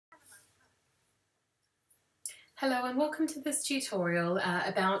Hello and welcome to this tutorial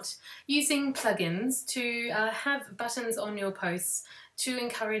about using plugins to have buttons on your posts to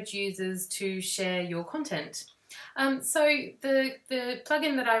encourage users to share your content. So the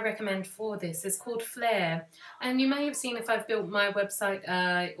plugin that I recommend for this is called Flare, and you may have seen if I've built my website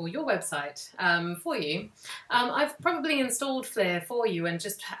or your website for you. I've probably installed Flare for you and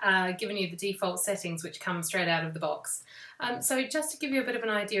just given you the default settings which come straight out of the box. So just to give you a bit of an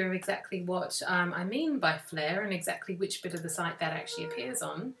idea of exactly what I mean by Flare and exactly which bit of the site that actually appears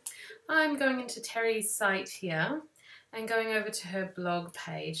on, I'm going into Terry's site here and going over to her blog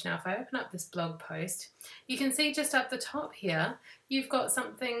page. Now if I open up this blog post, you can see just up the top here you've got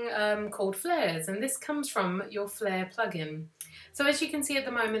something called flares, and this comes from your Flare plugin. So as you can see at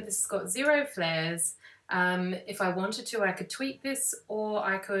the moment, this has got 0 flares. If I wanted to, I could tweet this, or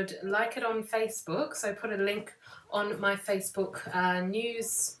I could like it on Facebook, so put a link on my Facebook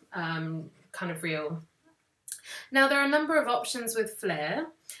news kind of reel. Now there are a number of options with Flare,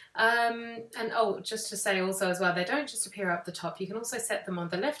 and oh, just to say also as well, they don't just appear up the top, you can also set them on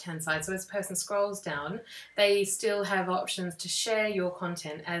the left hand side, so as a person scrolls down they still have options to share your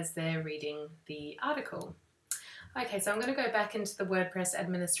content as they're reading the article. Okay, so I'm going to go back into the WordPress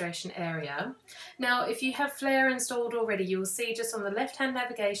administration area. Now, if you have Flare installed already, you'll see just on the left-hand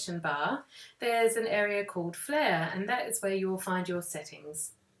navigation bar, there's an area called Flare, and that is where you will find your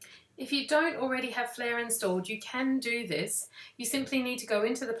settings. If you don't already have Flare installed, you can do this. You simply need to go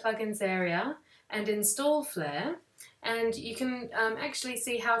into the plugins area and install Flare, and you can actually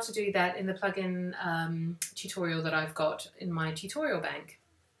see how to do that in the plugin tutorial that I've got in my tutorial bank.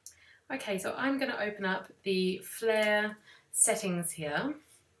 Okay, so I'm going to open up the Flare settings here.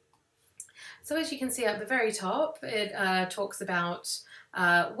 So as you can see at the very top, it talks about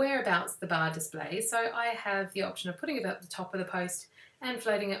whereabouts the bar displays. So I have the option of putting it at the top of the post and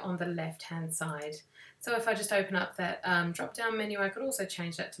floating it on the left-hand side. So if I just open up that drop-down menu, I could also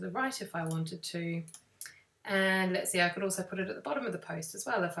change that to the right if I wanted to. And let's see, I could also put it at the bottom of the post as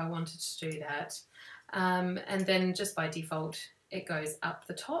well if I wanted to do that. And then just by default, it goes up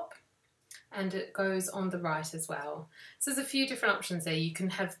the top, and it goes on the right as well. So there's a few different options there. You can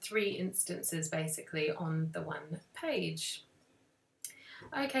have 3 instances basically on the one page.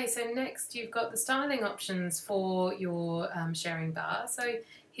 Okay, so next you've got the styling options for your sharing bar. So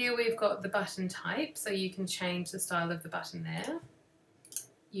here we've got the button type, so you can change the style of the button there.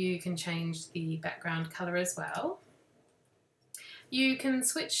 You can change the background colour as well. You can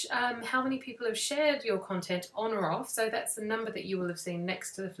switch how many people have shared your content on or off, so that's the number that you will have seen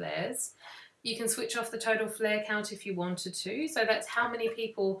next to the flares. You can switch off the total flare count if you wanted to, so that's how many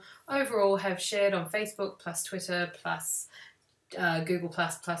people overall have shared on Facebook plus Twitter plus Google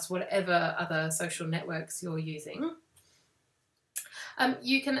plus whatever other social networks you're using.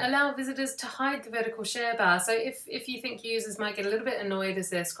 You can allow visitors to hide the vertical share bar. So if you think users might get a little bit annoyed as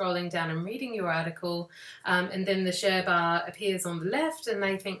they're scrolling down and reading your article, and then the share bar appears on the left and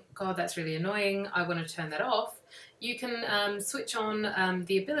they think, God, that's really annoying, I want to turn that off, you can switch on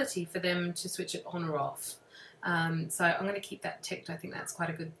the ability for them to switch it on or off. So I'm going to keep that ticked. I think that's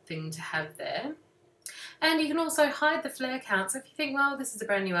quite a good thing to have there. And you can also hide the flare count. So if you think, well, this is a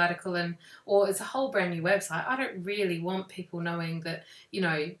brand new article or it's a whole brand new website, I don't really want people knowing that,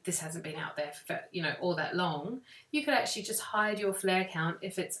 this hasn't been out there for, all that long. You could actually just hide your flare count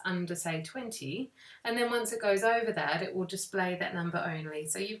if it's under, say, 20. And then once it goes over that, it will display that number only.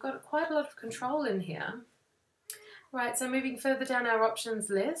 So you've got quite a lot of control in here. Right, so moving further down our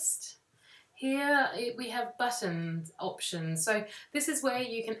options list. Here we have buttons options. So this is where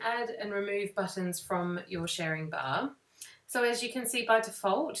you can add and remove buttons from your sharing bar. So as you can see by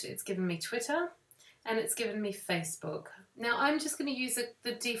default, it's given me Twitter and it's given me Facebook. Now I'm just going to use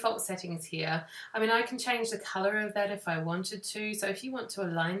the default settings here. I mean, I can change the color of that if I wanted to. So if you want to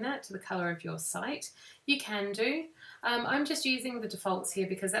align that to the color of your site, you can do. I'm just using the defaults here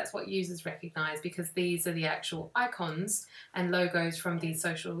because that's what users recognize, because these are the actual icons and logos from these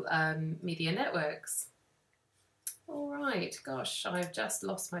social media networks. All right, gosh, I've just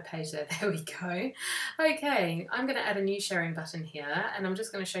lost my page there. There we go. Okay, I'm going to add a new sharing button here, and I'm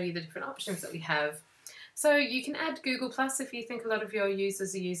just going to show you the different options that we have. So you can add Google Plus if you think a lot of your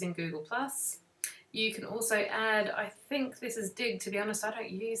users are using Google Plus. You can also add, I think this is Dig. To be honest, I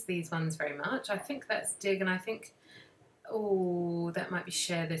don't use these ones very much. I think that's Dig, and I think, oh, that might be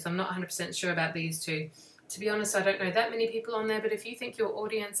Share This. I'm not 100% sure about these two. To be honest, I don't know that many people on there, but if you think your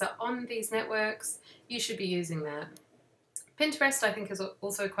audience are on these networks, you should be using that. Pinterest, I think, is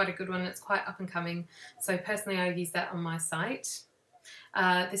also quite a good one. It's quite up and coming. So personally, I use that on my site.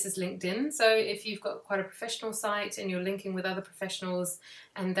 This is LinkedIn. So if you've got quite a professional site and you're linking with other professionals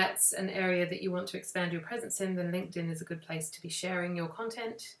and that's an area that you want to expand your presence in, then LinkedIn is a good place to be sharing your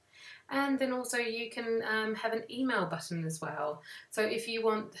content. And then also you can have an email button as well. So if you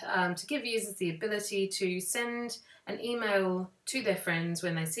want to give users the ability to send an email to their friends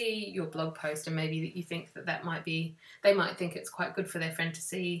when they see your blog post, and maybe that you think that they might think it's quite good for their friend to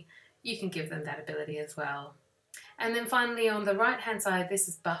see, you can give them that ability as well. And then finally on the right hand side, this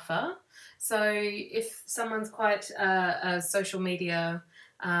is Buffer. So if someone's quite a social media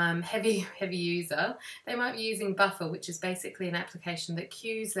heavy user, they might be using Buffer, which is basically an application that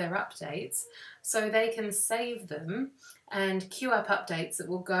queues their updates so they can save them and queue up updates that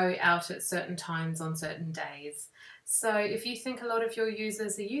will go out at certain times on certain days. So if you think a lot of your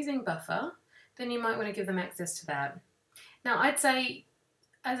users are using Buffer, then you might want to give them access to that. Now I'd say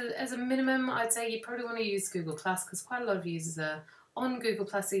as a minimum, I'd say you probably want to use Google Plus because quite a lot of users are on Google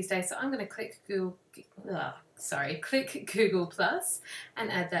Plus these days. So I'm going to click Google Plus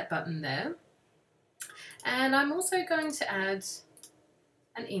and add that button there. And I'm also going to add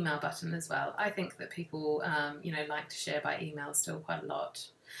an email button as well. I think that people, like to share by email still quite a lot.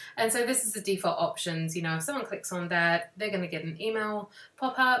 And so this is the default options. If someone clicks on that, they're going to get an email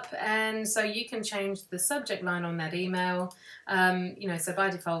pop up, and so you can change the subject line on that email. So by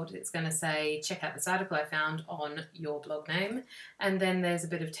default it's going to say, check out this article I found on your blog name, and then there's a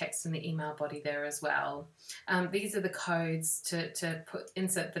bit of text in the email body there as well. These are the codes to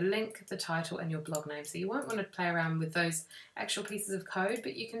insert the link, the title and your blog name. So you won't want to play around with those actual pieces of code,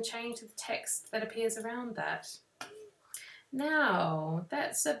 but you can change the text that appears around that. Now,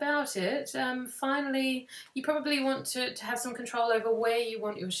 that's about it. Finally, you probably want to have some control over where you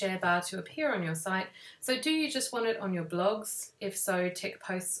want your share bar to appear on your site. So do you just want it on your blogs? If so, tick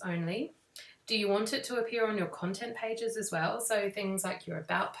posts only. Do you want it to appear on your content pages as well? So things like your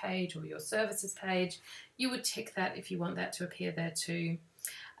about page or your services page, you would tick that if you want that to appear there too.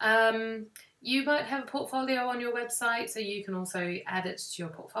 You might have a portfolio on your website, so you can also add it to your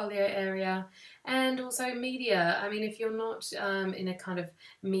portfolio area. And also media. I mean, if you're not in a kind of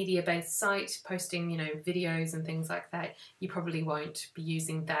media-based site posting, videos and things like that, you probably won't be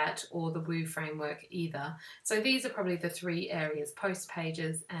using that or the Woo framework either. So these are probably the three areas, post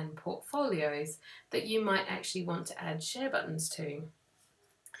pages and portfolios, that you might actually want to add share buttons to.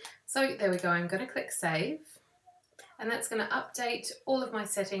 So there we go, I'm going to click Save. And that's going to update all of my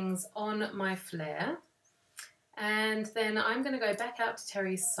settings on my Flare. And then I'm going to go back out to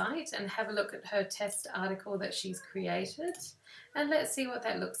Terry's site and have a look at her test article that she's created. And let's see what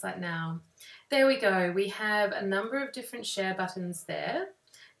that looks like now. There we go. We have a number of different share buttons there.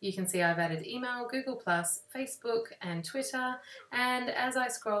 You can see I've added email, Google+, Facebook and Twitter. And as I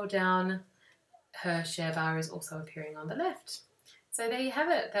scroll down, her share bar is also appearing on the left. So there you have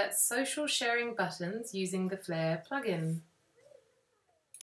it. That's social sharing buttons using the Flare plugin.